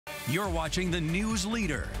You're watching the news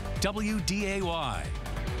leader, WDAY.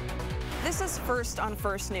 This is First on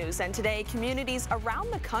First News, and today communities around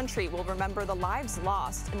the country will remember the lives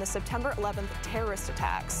lost in the September 11th terrorist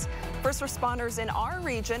attacks. First responders in our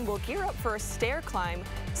region will gear up for a stair climb,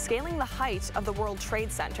 scaling the height of the World Trade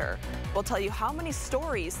Center. We'll tell you how many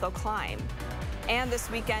stories they'll climb. And this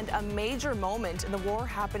weekend, a major moment in the war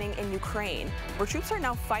happening in Ukraine, where troops are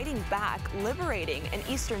now fighting back, liberating an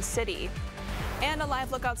eastern city. And a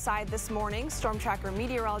live look outside this morning, Storm Tracker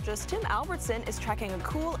meteorologist Tim Albertson is tracking a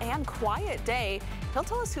cool and quiet day. He'll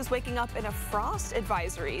tell us who's waking up in a frost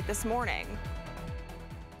advisory this morning.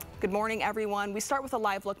 Good morning, everyone. We start with a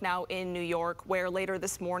live look now in New York, where later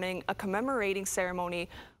this morning, a commemorating ceremony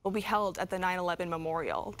will be held at the 9/11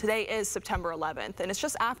 Memorial. Today is September 11th, and it's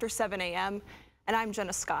just after 7 a.m., and I'm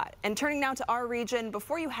Jenna Scott. And turning now to our region,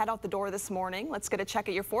 before you head out the door this morning, let's get a check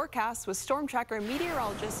at your forecast with Storm Tracker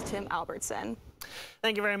meteorologist Tim Albertson.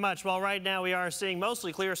 Thank you very much. Well, right now we are seeing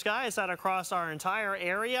mostly clear skies out across our entire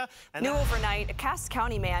area. New overnight, a Cass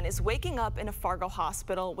County man is waking up in a Fargo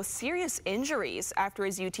hospital with serious injuries after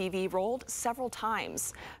his UTV rolled several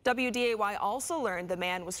times. WDAY also learned the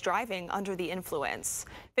man was driving under the influence.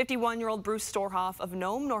 51-year-old Bruce Storhoff of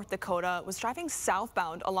Nome, North Dakota, was driving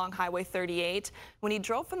southbound along Highway 38 when he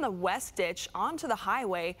drove from the west ditch onto the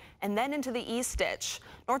highway and then into the east ditch.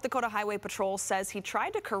 North Dakota Highway Patrol says he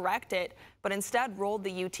tried to correct it, but instead rolled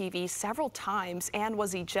the UTV several times and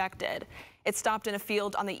was ejected. It stopped in a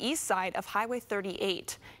field on the east side of Highway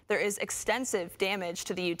 38. There is extensive damage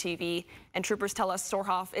to the UTV, and troopers tell us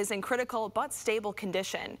Storhoff is in critical but stable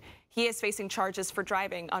condition. He is facing charges for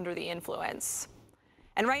driving under the influence.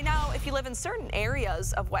 And right now, if you live in certain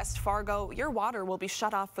areas of West Fargo, your water will be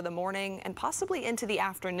shut off for the morning and possibly into the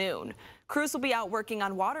afternoon. Crews will be out working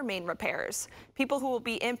on water main repairs. People who will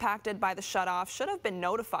be impacted by the shutoff should have been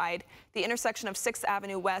notified. The intersection of 6th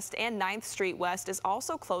Avenue West and 9th Street West is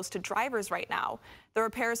also closed to drivers right now. The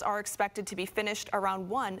repairs are expected to be finished around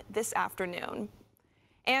 1 this afternoon.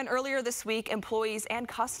 And earlier this week, employees and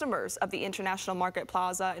customers of the International Market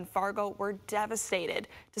Plaza in Fargo were devastated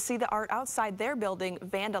to see the art outside their building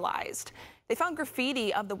vandalized. They found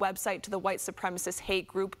graffiti of the website to the white supremacist hate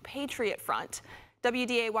group Patriot Front.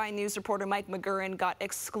 WDAY News reporter Mike McGurran got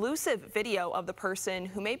exclusive video of the person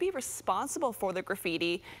who may be responsible for the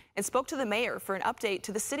graffiti and spoke to the mayor for an update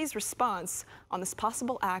to the city's response on this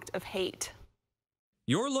possible act of hate.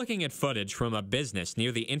 You're looking at footage from a business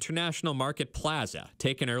near the International Market Plaza,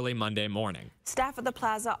 taken early Monday morning. Staff at the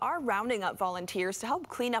plaza are rounding up volunteers to help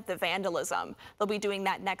clean up the vandalism. They'll be doing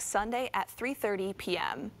that next Sunday at 3:30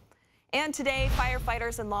 p.m. And today,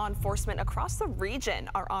 firefighters and law enforcement across the region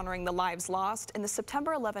are honoring the lives lost in the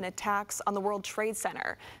September 11 attacks on the World Trade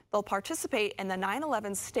Center. They'll participate in the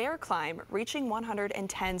 9/11 stair climb, reaching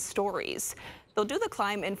 110 stories. They'll do the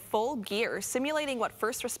climb in full gear, simulating what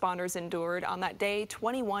first responders endured on that day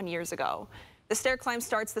 21 years ago. The stair climb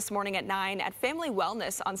starts this morning at 9 at Family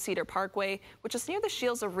Wellness on Cedar Parkway, which is near the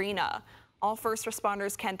Shields Arena. All first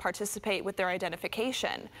responders can participate with their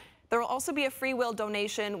identification. There will also be a free will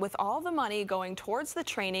donation, with all the money going towards the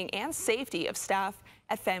training and safety of staff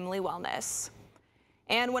at Family Wellness.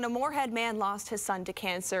 And when a Moorhead man lost his son to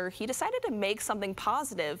cancer, he decided to make something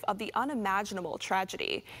positive of the unimaginable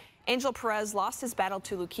tragedy. Angel Perez lost his battle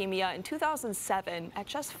to leukemia in 2007 at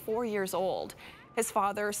just 4 years old. His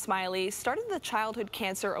father, Smiley, started the Childhood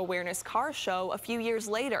Cancer Awareness Car Show a few years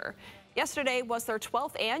later. Yesterday was their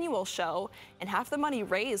 12th annual show, and half the money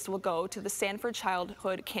raised will go to the Sanford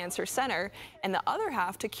Childhood Cancer Center and the other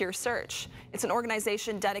half to Cure Search. It's an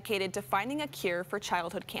organization dedicated to finding a cure for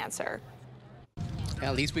childhood cancer.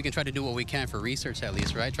 At least we can try to do what we can for research, at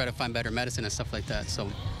least, right? Try to find better medicine and stuff like that.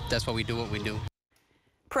 So that's why we do what we do.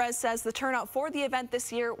 Perez says the turnout for the event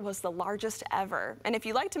this year was the largest ever. And if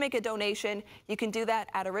you'd like to make a donation, you can do that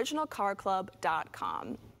at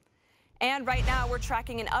originalcarclub.com. And right now, we're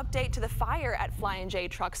tracking an update to the fire at Flying J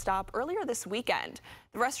Truck Stop earlier this weekend.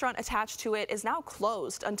 The restaurant attached to it is now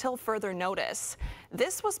closed until further notice.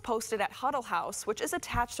 This was posted at Huddle House, which is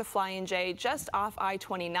attached to Flying J just off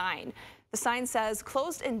I-29. The sign says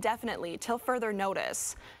closed indefinitely till further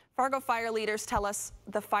notice. Fargo fire leaders tell us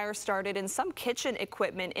the fire started in some kitchen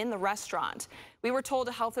equipment in the restaurant. We were told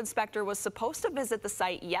a health inspector was supposed to visit the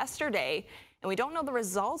site yesterday, and we don't know the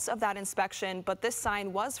results of that inspection, but this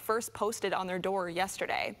sign was first posted on their door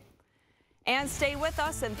yesterday. And stay with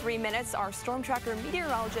us. In 3 minutes, our Storm Tracker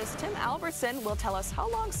meteorologist Tim Albertson will tell us how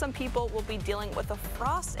long some people will be dealing with a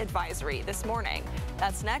frost advisory this morning.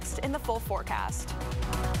 That's next in the full forecast.